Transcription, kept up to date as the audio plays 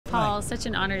Paul, such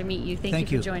an honor to meet you.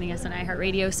 Thank you for joining us on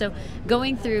iHeartRadio. So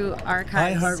going through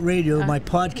archives. iHeartRadio, my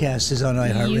podcast is on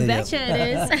iHeartRadio. You betcha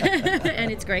it is.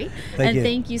 And it's great.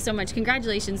 Thank you so much.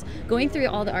 Congratulations. Going through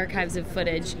all the archives of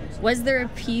footage, was there a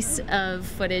piece of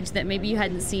footage that maybe you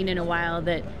hadn't seen in a while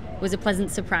that was a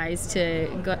pleasant surprise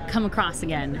to come across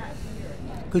again?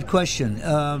 Good question.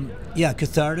 Yeah,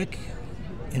 cathartic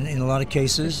in a lot of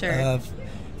cases. Sure.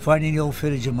 Finding the old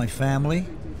footage of my family,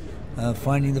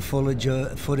 finding the footage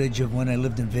of when I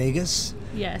lived in Vegas.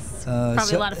 Yes,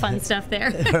 probably a lot of fun stuff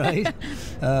there. Right,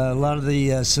 a lot of the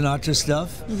Sinatra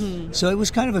stuff. Mm-hmm. So it was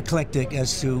kind of eclectic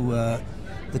as to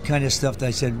the kind of stuff that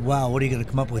I said, wow, what are you going to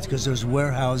come up with? Because there's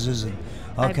warehouses and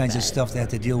all kinds of stuff they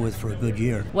had to deal with for a good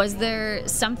year. Was there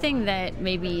something that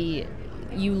maybe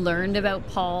you learned about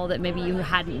Paul that maybe you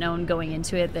hadn't known going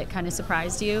into it that kind of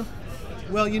surprised you?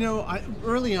 Well, you know,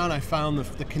 early on I found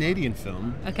the Canadian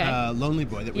film, Lonely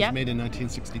Boy, that was made in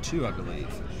 1962, I believe.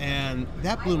 And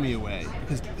that blew me away.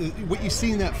 Because what you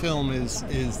see in that film is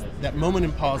that moment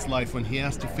in Paul's life when he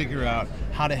has to figure out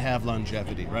how to have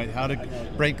longevity, right? How to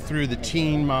break through the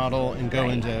teen model and go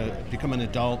into become an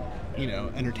adult, you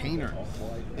know, entertainer.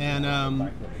 And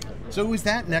so it was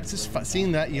that nexus,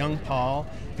 seeing that young Paul,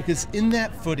 because in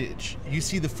that footage, you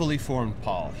see the fully formed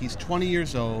Paul. He's 20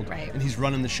 years old, and he's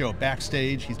running the show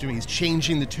backstage. He's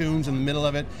changing the tunes in the middle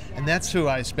of it, and that's who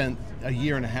I spent a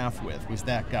year and a half with, was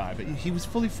that guy. But he was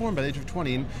fully formed by the age of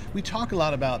 20, and we talk a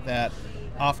lot about that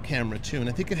off camera too, and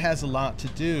I think it has a lot to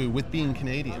do with being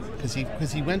Canadian, because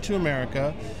he went to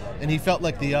America and he felt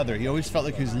like the other. He always felt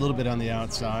like he was a little bit on the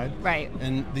outside. Right.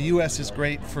 And the U.S. is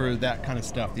great for that kind of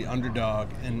stuff, the underdog,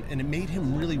 and it made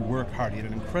him really work hard. He had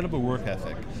an incredible work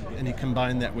ethic, and he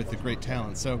combined that with the great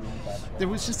talent. So there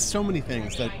was just so many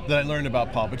things that I learned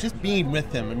about Paul, but just being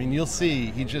with him, I mean, you'll see,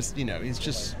 he just, you know,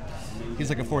 he's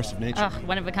like a force of nature. Oh,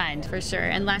 one of a kind, for sure.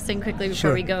 And last thing quickly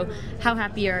before we go, how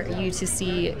happy are you to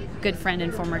see good friend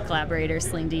and former collaborator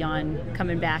Céline Dion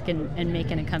coming back and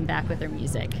making a comeback with her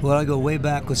music? Well, I go way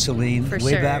back with Céline,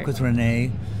 way back with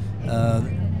Renee.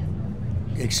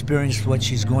 Experienced what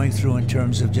she's going through in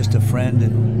terms of just a friend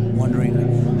and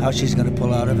wondering how she's going to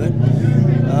pull out of it.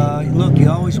 Look, you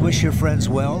always wish your friends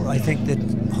well. I think that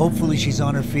hopefully she's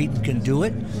on her feet and can do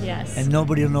it. Yes. And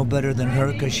nobody will know better than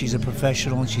her because she's a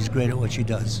professional and she's great at what she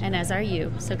does. And as are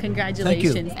you. So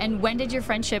congratulations. Thank you. And when did your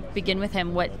friendship begin with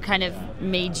him? What kind of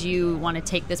made you want to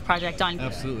take this project on?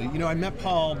 Absolutely. You know, I met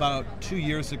Paul about 2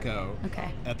 years ago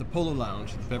at the Polo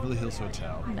Lounge at the Beverly Hills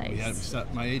Hotel. Nice.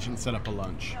 My agent set up a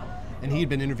lunch. And he had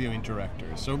been interviewing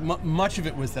directors. So much of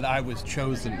it was that I was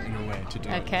chosen in a way to do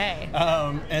it. Okay.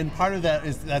 And part of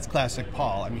that's classic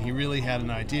Paul. I mean, he really had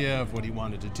an idea of what he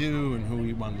wanted to do and who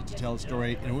he wanted to tell a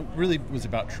story. And it really was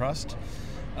about trust.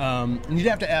 And you'd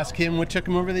have to ask him what took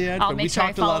him over the edge. I'll make sure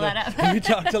I follow that up. We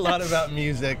talked a lot about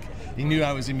music. He knew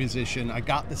I was a musician. I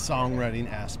got the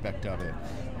songwriting aspect of it.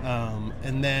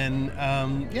 And then,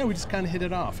 we just kind of hit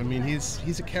it off. I mean,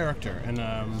 he's a character. And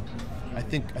I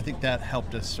think that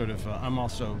helped us sort of. I'm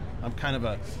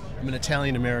an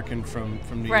Italian American from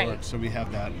New York, so we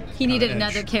have that. He needed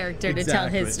another character to tell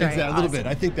his story. Exactly, a little bit.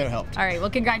 I think that helped. All right. Well,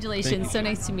 congratulations. So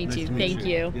nice to meet you. Thank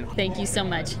you. Thank you so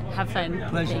much. Have fun.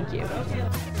 Pleasure. Thank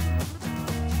you.